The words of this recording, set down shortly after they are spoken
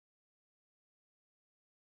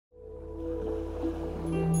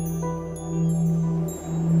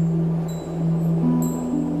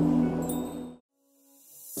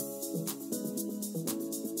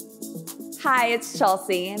Hi, it's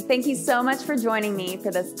Chelsey, and thank you so much for joining me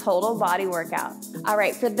for this total body workout. All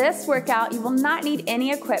right, for this workout, you will not need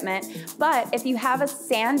any equipment, but if you have a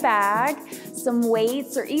sandbag, some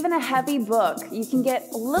weights, or even a heavy book, you can get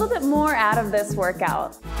a little bit more out of this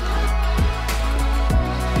workout.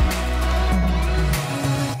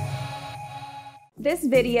 This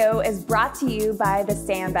video is brought to you by the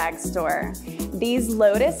Sandbag store. These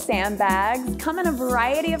Lotus sandbags come in a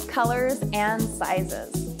variety of colors and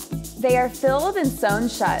sizes. They are filled and sewn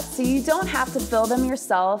shut, so you don't have to fill them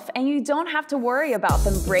yourself and you don't have to worry about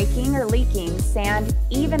them breaking or leaking sand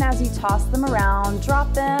even as you toss them around,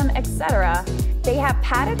 drop them, etc. They have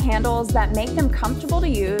padded handles that make them comfortable to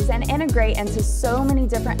use and integrate into so many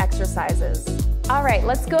different exercises. All right,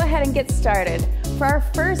 let's go ahead and get started. For our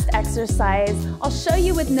first exercise, I'll show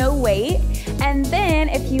you with no weight, and then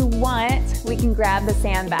if you want, we can grab the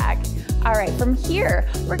sandbag. All right, from here,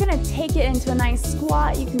 we're gonna take it into a nice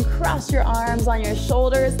squat. You can cross your arms on your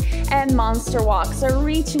shoulders and monster walk. So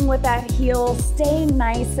reaching with that heel, staying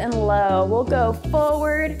nice and low. We'll go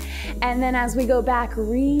forward, and then as we go back,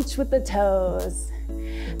 reach with the toes.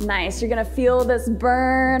 Nice, you're gonna feel this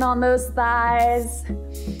burn on those thighs,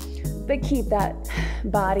 but keep that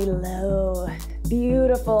body low.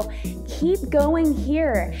 Beautiful. Keep going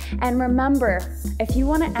here. And remember, if you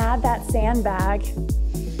wanna add that sandbag,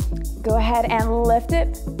 go ahead and lift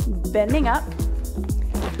it, bending up.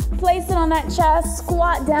 Place it on that chest,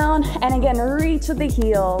 squat down, and again, reach with the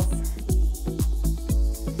heels.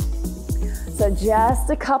 So just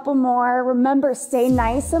a couple more. Remember, stay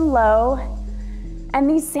nice and low. And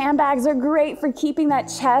these sandbags are great for keeping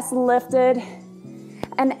that chest lifted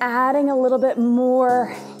and adding a little bit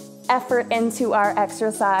more effort into our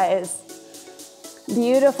exercise.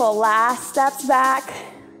 Beautiful. Last steps back.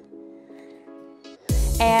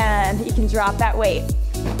 And you can drop that weight.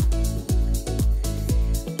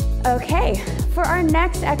 Okay, for our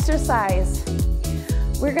next exercise,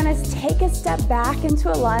 we're gonna take a step back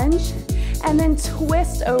into a lunge and then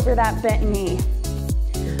twist over that bent knee.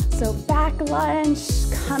 So back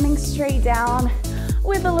lunge, coming straight down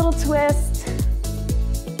with a little twist.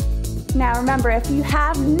 Now remember, if you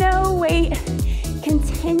have no weight,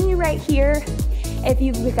 continue right here. If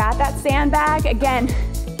you've got that sandbag, again,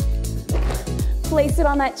 place it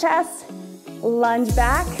on that chest, lunge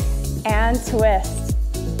back, and twist.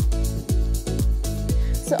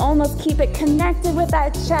 So almost keep it connected with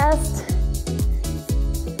that chest.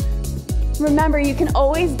 Remember, you can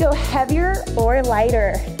always go heavier or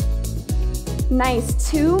lighter.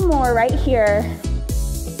 Nice, 2 more right here.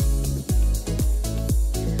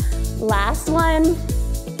 Last one.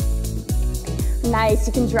 Nice,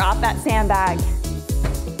 you can drop that sandbag.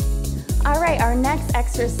 All right, our next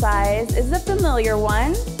exercise is a familiar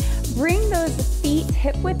one. Bring those feet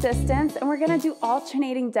hip-width distance, and we're gonna do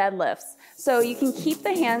alternating deadlifts. So you can keep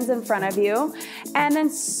the hands in front of you, and then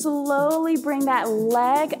slowly bring that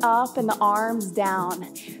leg up and the arms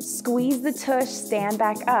down. Squeeze the tush, stand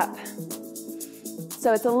back up.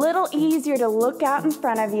 So it's a little easier to look out in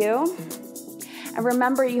front of you. And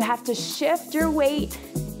remember, you have to shift your weight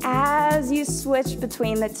as you switch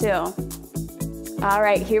between the two. All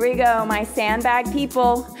right, here we go, my sandbag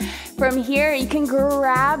people. From here, you can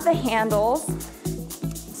grab the handles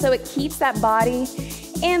so it keeps that body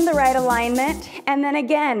in the right alignment. And then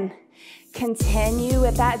again, continue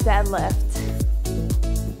with that deadlift.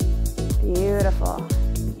 Beautiful.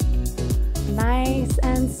 Nice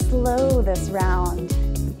and slow this round.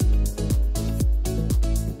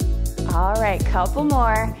 All right, couple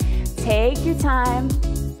more. Take your time.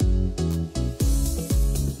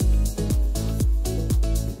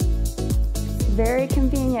 Very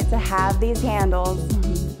convenient to have these handles.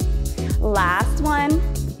 Last one.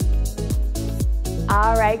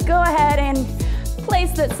 All right, go ahead and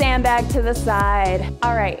place that sandbag to the side.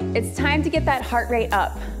 All right, it's time to get that heart rate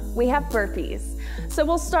up. We have burpees. So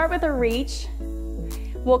we'll start with a reach.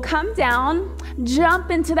 We'll come down, jump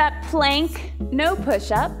into that plank, no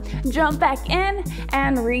push-up, jump back in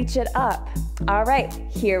and reach it up. All right,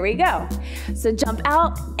 here we go. So jump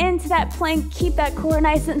out into that plank, keep that core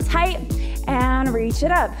nice and tight, and reach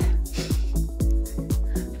it up.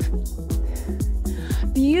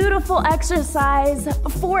 Beautiful exercise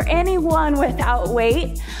for anyone without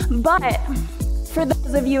weight, but for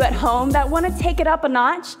those of you at home that want to take it up a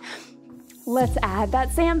notch, let's add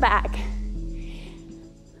that sandbag.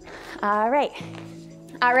 All right,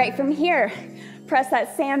 from here, press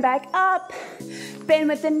that sandbag up, bend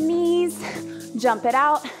with the knees, jump it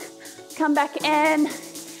out, come back in,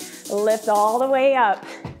 lift all the way up.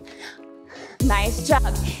 Nice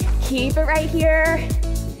job. Keep it right here.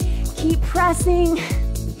 Keep pressing.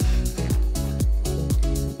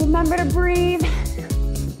 Remember to breathe.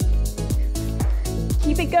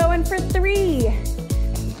 Keep it going for 3,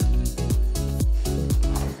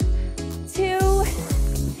 2.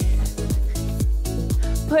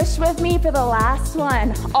 Push with me for the last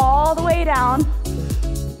one, all the way down.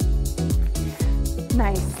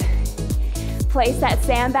 Nice. Place that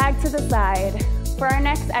sandbag to the side. For our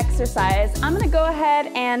next exercise, I'm gonna go ahead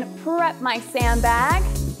and prep my sandbag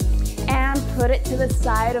and put it to the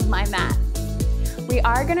side of my mat. We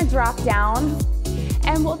are gonna drop down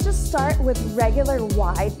and we'll just start with regular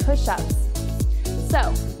wide push-ups.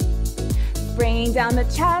 So, bringing down the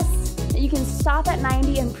chest, you can stop at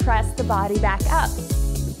 90 and press the body back up.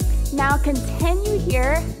 Now continue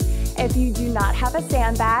here if you do not have a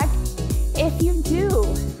sandbag. If you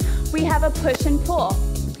do, we have a push and pull.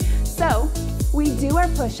 So we do our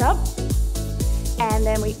push-up and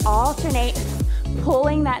then we alternate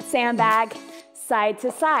pulling that sandbag side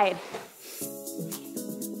to side.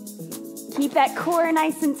 Keep that core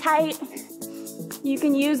nice and tight. You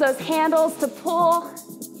can use those handles to pull.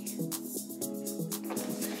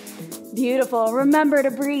 Beautiful. Remember to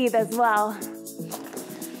breathe as well.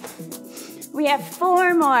 We have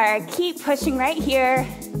 4 more. Keep pushing right here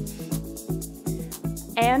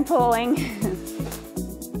and pulling.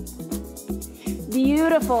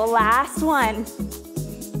 Beautiful. Last one.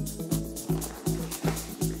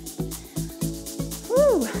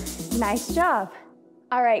 Woo. Nice job.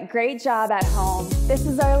 All right, great job at home. This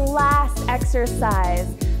is our last exercise.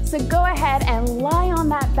 So go ahead and lie on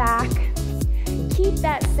that back. Keep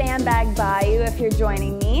that sandbag by you if you're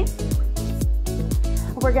joining me.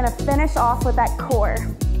 We're gonna finish off with that core.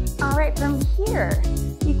 All right, from here,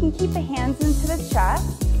 you can keep the hands into the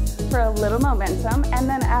chest for a little momentum, and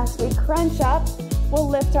then as we crunch up, we'll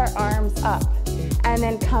lift our arms up, and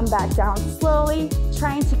then come back down slowly,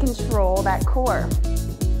 trying to control that core.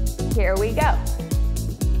 Here we go.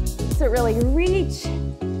 So really reach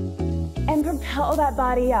and propel that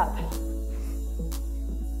body up.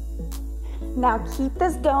 Now keep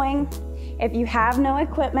this going if you have no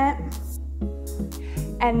equipment.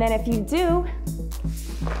 And then if you do,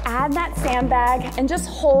 add that sandbag and just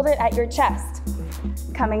hold it at your chest.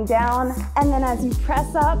 Coming down, and then as you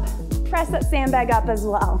press up, press that sandbag up as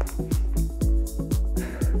well.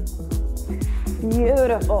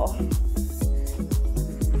 Beautiful.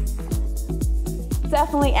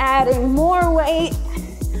 Definitely adding more weight,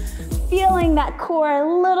 feeling that core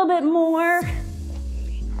a little bit more.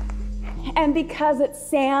 And because it's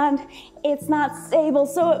sand, it's not stable,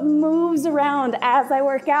 so it moves around as I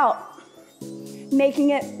work out,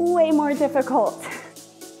 making it way more difficult.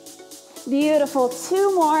 Beautiful.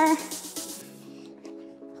 2 more.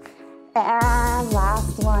 And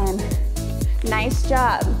last one. Nice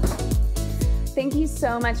job. Thank you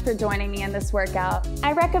so much for joining me in this workout.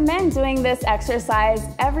 I recommend doing this exercise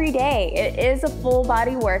every day. It is a full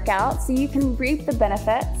body workout, so you can reap the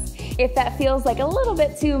benefits. If that feels like a little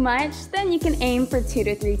bit too much, then you can aim for 2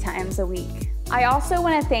 to 3 times a week. I also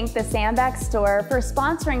want to thank the Sandbag store for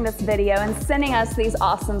sponsoring this video and sending us these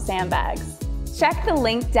awesome sandbags. Check the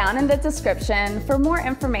link down in the description for more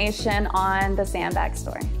information on the Sandbag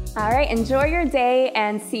store. All right, enjoy your day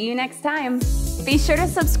and see you next time. Be sure to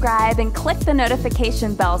subscribe and click the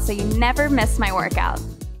notification bell so you never miss my workout.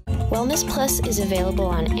 Wellness Plus is available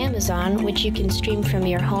on Amazon, which you can stream from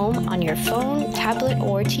your home on your phone, tablet,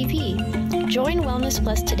 or TV. Join Wellness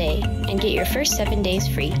Plus today and get your first 7 days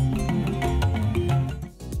free.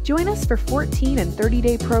 Join us for 14 and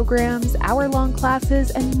 30-day programs, hour-long classes,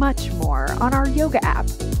 and much more on our yoga app,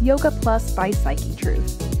 Yoga Plus by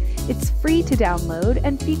Psychetruth. It's free to download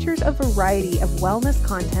and features a variety of wellness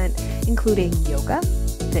content, including yoga,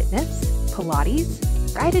 fitness,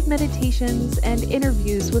 Pilates, guided meditations, and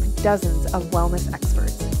interviews with dozens of wellness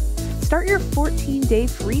experts. Start your 14-day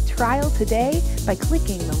free trial today by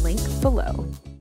clicking the link below.